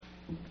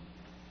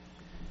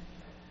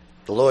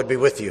The Lord be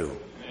with you.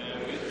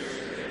 And with your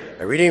spirit.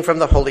 A reading from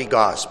the Holy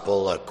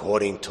Gospel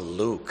according to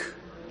Luke.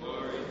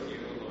 Glory to you,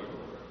 Lord.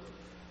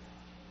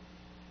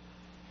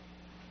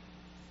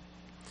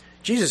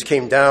 Jesus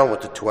came down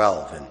with the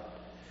 12 and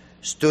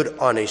stood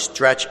on a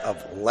stretch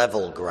of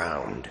level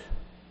ground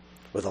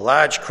with a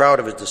large crowd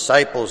of his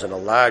disciples and a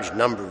large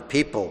number of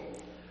people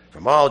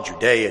from all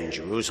Judea and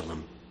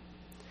Jerusalem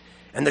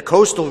and the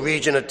coastal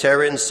region of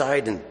Tyre and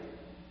Sidon.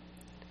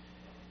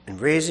 And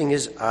raising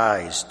his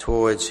eyes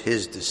towards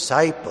his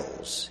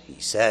disciples, he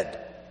said,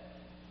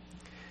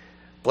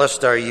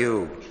 "Blessed are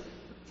you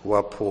who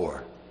are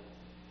poor,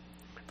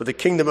 for the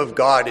kingdom of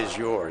God is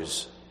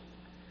yours.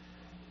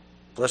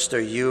 Blessed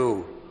are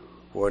you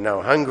who are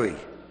now hungry,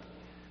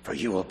 for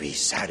you will be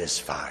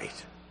satisfied.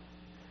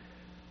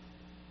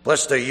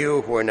 Blessed are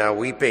you who are now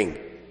weeping,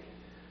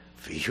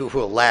 for you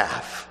will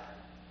laugh.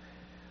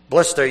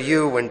 Blessed are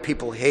you when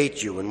people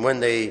hate you and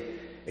when they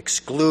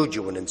exclude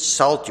you and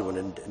insult you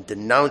and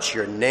denounce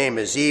your name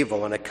as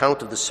evil on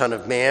account of the Son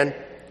of Man.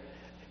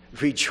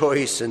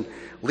 Rejoice and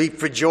leap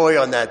for joy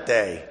on that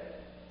day.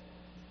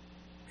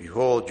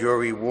 Behold, your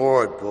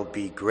reward will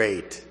be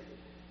great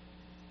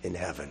in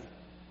heaven.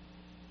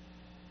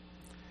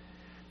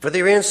 For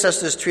their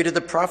ancestors treated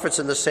the prophets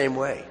in the same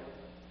way.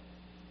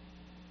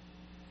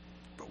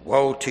 But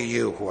woe to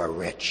you who are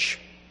rich,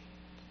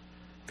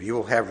 for you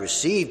will have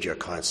received your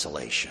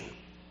consolation.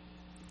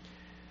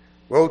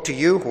 Woe to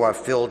you who are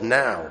filled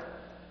now,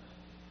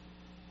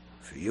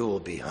 for you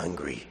will be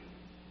hungry.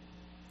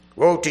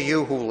 Woe to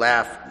you who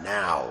laugh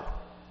now,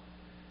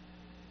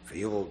 for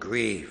you will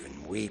grieve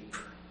and weep.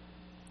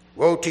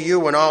 Woe to you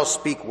when all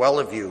speak well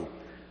of you,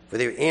 for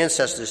their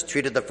ancestors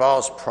treated the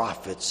false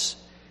prophets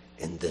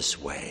in this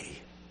way."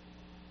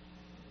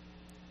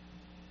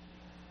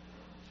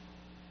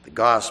 The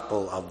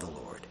Gospel of the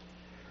Lord.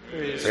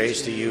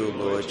 Praise to you,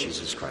 Lord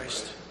Jesus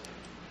Christ.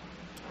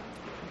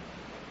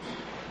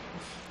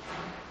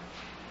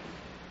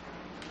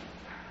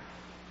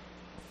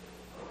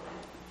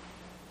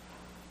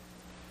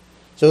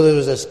 So there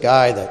was this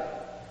guy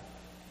that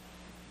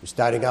was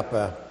starting up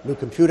a new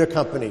computer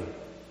company, and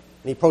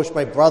he approached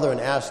my brother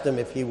and asked him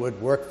if he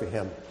would work for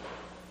him.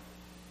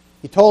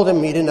 He told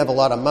him he didn't have a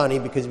lot of money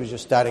because he was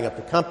just starting up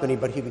the company,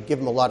 but he would give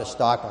him a lot of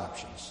stock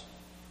options.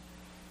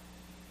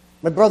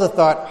 My brother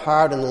thought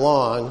hard and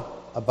long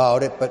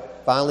about it,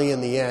 but finally in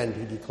the end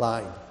he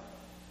declined.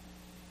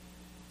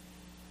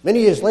 Many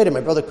years later, my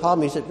brother called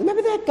me and said,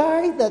 "Remember that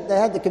guy that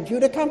had the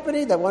computer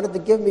company that wanted to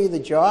give me the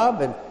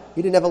job, and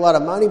he didn't have a lot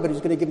of money, but he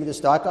was going to give me the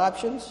stock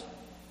options?"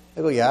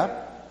 I go, "Yeah."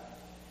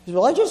 He said,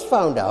 "Well, I just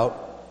found out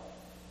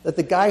that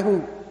the guy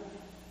who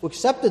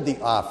accepted the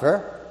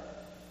offer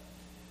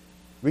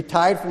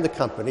retired from the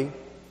company,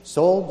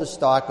 sold the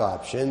stock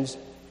options,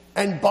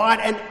 and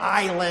bought an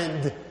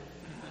island."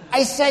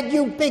 I said,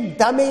 "You big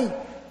dummy,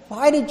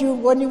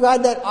 when you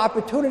had that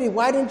opportunity,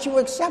 why didn't you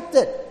accept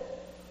it?"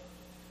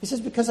 He says,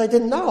 "Because I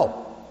didn't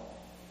know."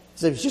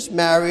 He said, "I was just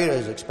married, I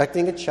was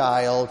expecting a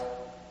child,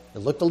 it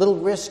looked a little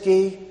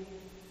risky,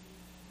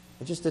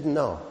 I just didn't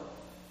know."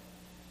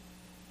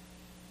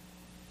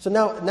 So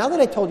now that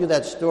I told you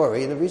that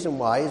story, and the reason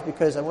why is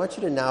because I want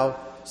you to now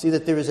see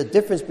that there is a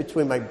difference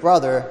between my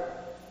brother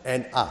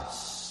and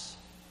us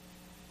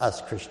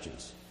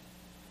Christians.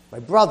 My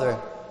brother,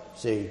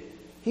 see,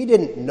 he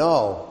didn't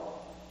know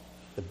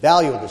the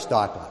value of the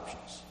stock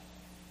options.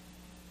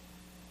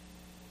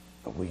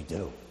 But we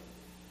do.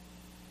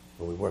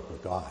 When we work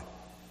with God,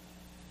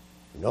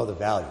 we know the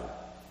value.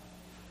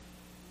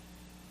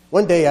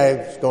 One day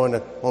I was going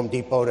to Home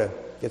Depot to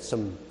get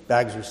some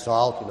bags of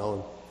salt,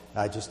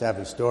 just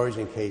having storage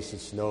in case it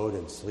snowed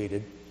and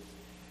sleeted.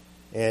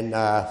 And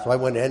so I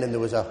went in, and there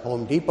was a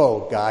Home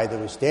Depot guy that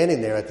was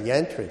standing there at the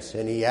entrance,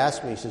 and he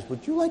asked me, he says,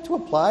 "Would you like to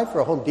apply for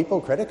a Home Depot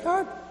credit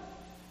card?"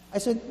 I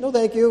said, "No,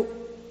 thank you."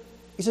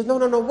 He said,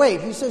 No,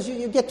 wait. He says,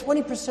 you get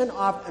 20%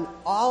 off on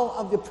all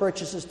of your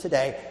purchases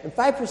today and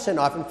 5%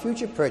 off in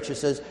future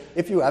purchases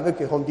if you have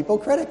a Home Depot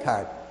credit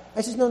card.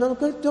 I says, no,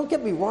 don't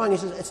get me wrong. He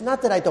says, "It's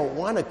not that I don't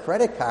want a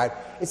credit card.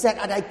 It's that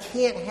I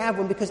can't have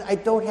one because I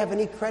don't have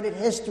any credit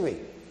history.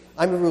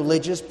 I'm a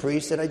religious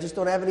priest, and I just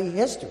don't have any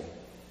history."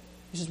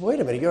 He says, "Wait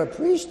a minute, you're a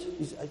priest?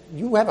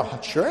 You have a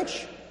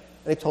church?"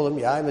 And I told him,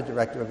 "Yeah, I'm a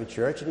director of a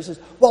church." And he says,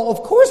 "Well,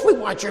 of course we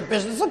want your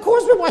business. Of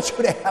course we want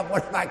you to have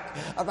one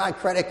of our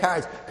credit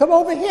cards. Come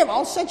over here.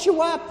 I'll set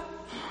you up."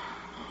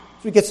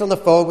 So he gets on the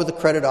phone with the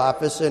credit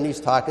office, and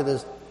he's talking to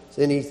this,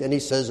 and he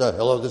says,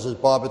 "Hello, this is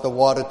Bob at the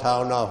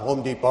Watertown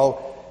Home Depot,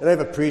 and I have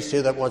a priest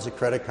here that wants a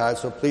credit card,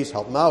 so please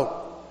help him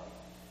out."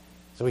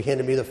 So he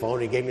handed me the phone.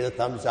 He gave me the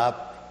thumbs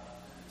up.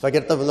 So I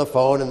get them on the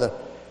phone,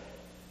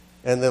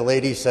 and the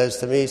lady says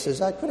to me,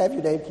 "Could I have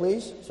your name,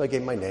 please?" So I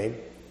gave my name,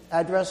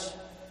 address,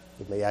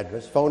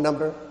 phone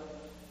number,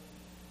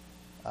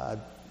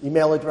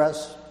 email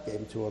address, gave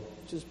it to her.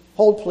 She says,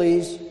 "Hold,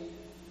 please."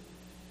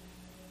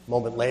 A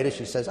moment later,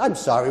 she says, "I'm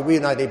sorry,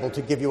 we're not able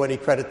to give you any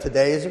credit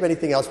today. Is there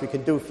anything else we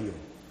can do for you?"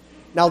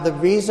 Now, the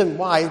reason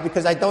why is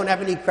because I don't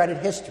have any credit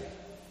history.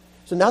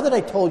 So now that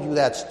I told you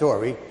that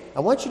story, I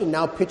want you to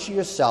now picture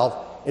yourself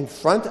in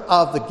front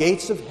of the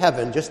gates of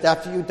heaven just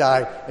after you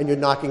die, and you're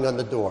knocking on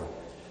the door.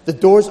 The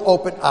doors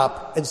open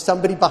up, and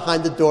somebody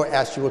behind the door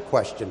asks you a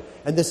question.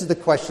 And this is the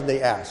question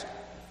they ask.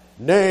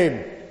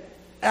 Name,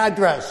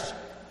 address,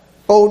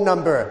 phone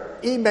number,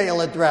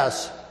 email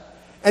address.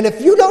 And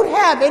if you don't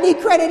have any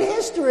credit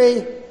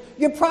history,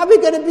 you're probably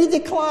going to be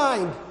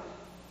declined.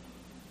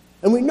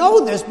 And we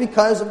know this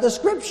because of the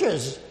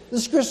Scriptures. The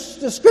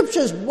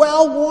Scriptures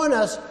well warn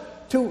us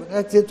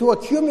to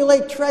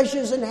accumulate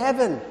treasures in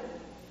heaven.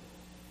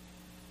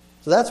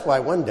 So that's why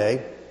one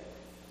day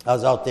I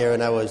was out there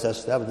and I was the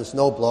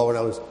snowblower and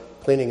I was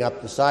cleaning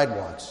up the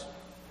sidewalks.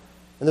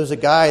 And there was a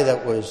guy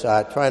that was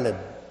trying to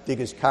dig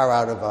his car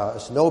out of a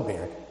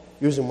snowbank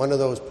using one of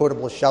those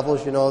portable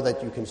shovels, that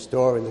you can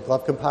store in the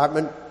glove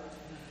compartment.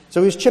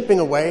 So he was chipping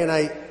away, and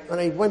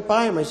I went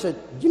by him. I said,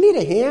 "Do you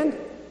need a hand?"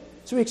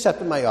 So he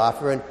accepted my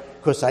offer, and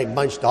of course I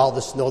munched all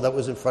the snow that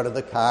was in front of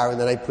the car, and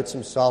then I put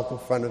some salt in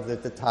front of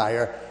the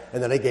tire,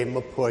 and then I gave him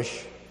a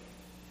push,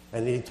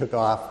 and he took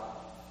off.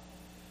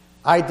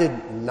 I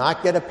did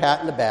not get a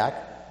pat in the back.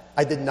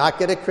 I did not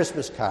get a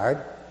Christmas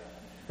card,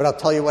 but I'll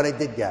tell you what I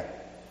did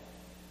get.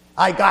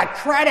 I got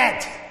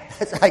credit.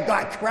 I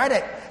got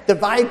credit,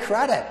 divine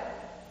credit.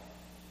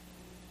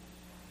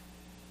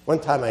 One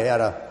time I had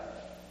to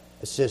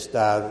assist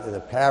in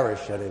the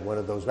parish at one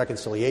of those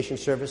reconciliation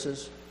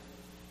services.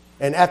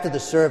 And after the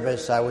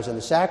service, I was in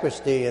the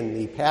sacristy, and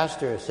the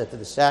pastor said to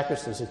the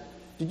sacristan, he said,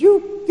 "Did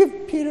you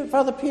give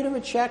Father Peter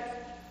a check?"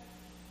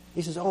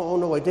 He says, oh,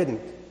 no, I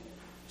didn't.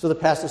 So the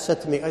pastor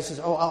said to me,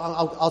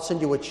 I'll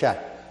send you a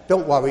check.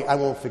 Don't worry, I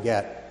won't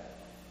forget.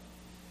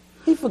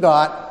 He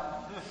forgot.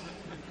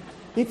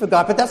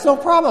 But that's no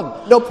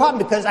problem. No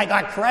problem, because I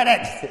got credit.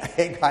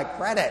 I got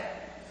credit.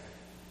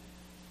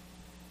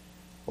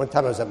 One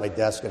time I was at my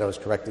desk and I was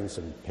correcting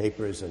some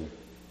papers, and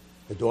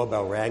the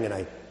doorbell rang, and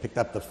I picked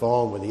up the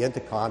phone with the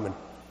intercom, and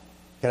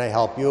 "Can I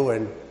help you?"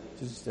 And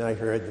I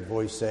heard the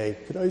voice say,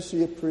 "Could I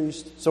see a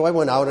priest?" So I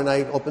went out and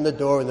I opened the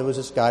door, and there was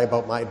this guy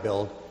about my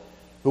build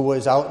who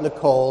was out in the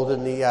cold,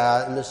 in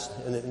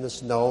the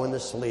snow, in the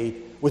sleet,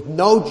 with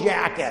no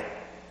jacket.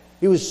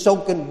 He was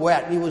soaking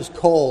wet. He was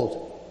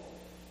cold.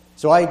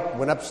 So I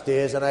went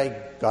upstairs and I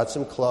got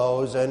some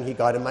clothes, and he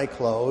got in my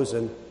clothes,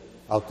 and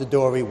out the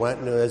door he went,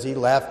 and as he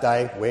left,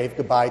 I waved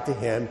goodbye to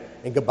him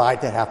and goodbye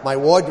to half my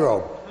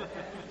wardrobe.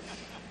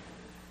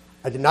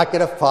 I did not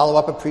get a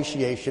follow-up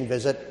appreciation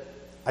visit.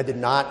 I did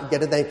not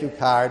get a thank you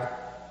card.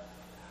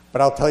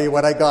 But I'll tell you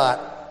what I got.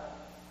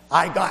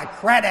 I got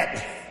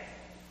credit.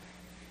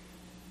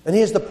 And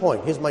here's the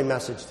point. Here's my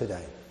message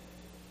today.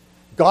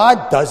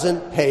 God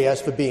doesn't pay us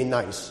for being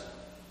nice.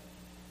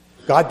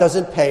 God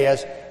doesn't pay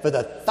us for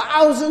the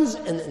thousands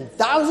and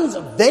thousands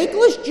of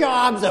thankless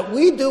jobs that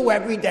we do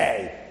every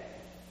day.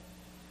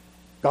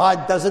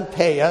 God doesn't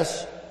pay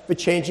us for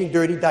changing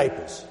dirty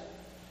diapers.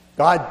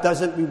 God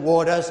doesn't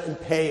reward us and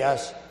pay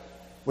us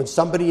when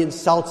somebody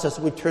insults us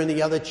and we turn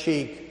the other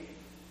cheek.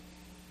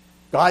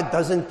 God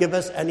doesn't give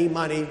us any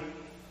money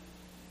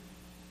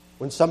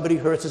when somebody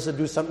hurts us or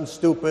do something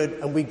stupid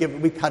and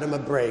we cut him a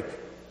break.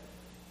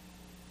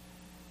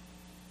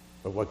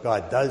 But what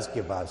God does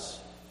give us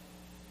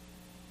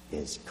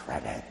is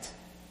credit.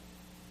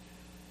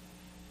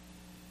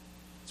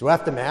 So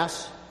after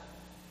Mass,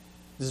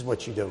 this is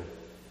what you do.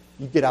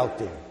 You get out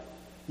there.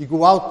 You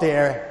go out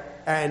there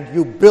and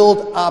you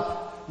build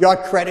up your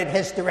credit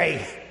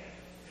history.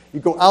 You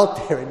go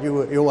out there and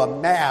you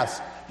amass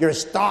your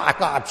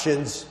stock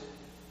options,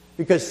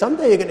 because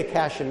someday you're going to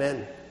cash them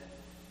in.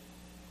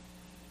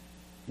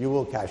 You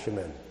will cash them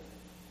in.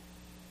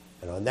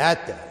 And on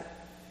that day,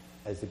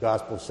 as the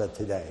gospel said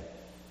today,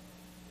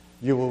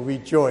 you will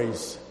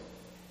rejoice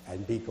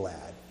and be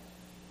glad.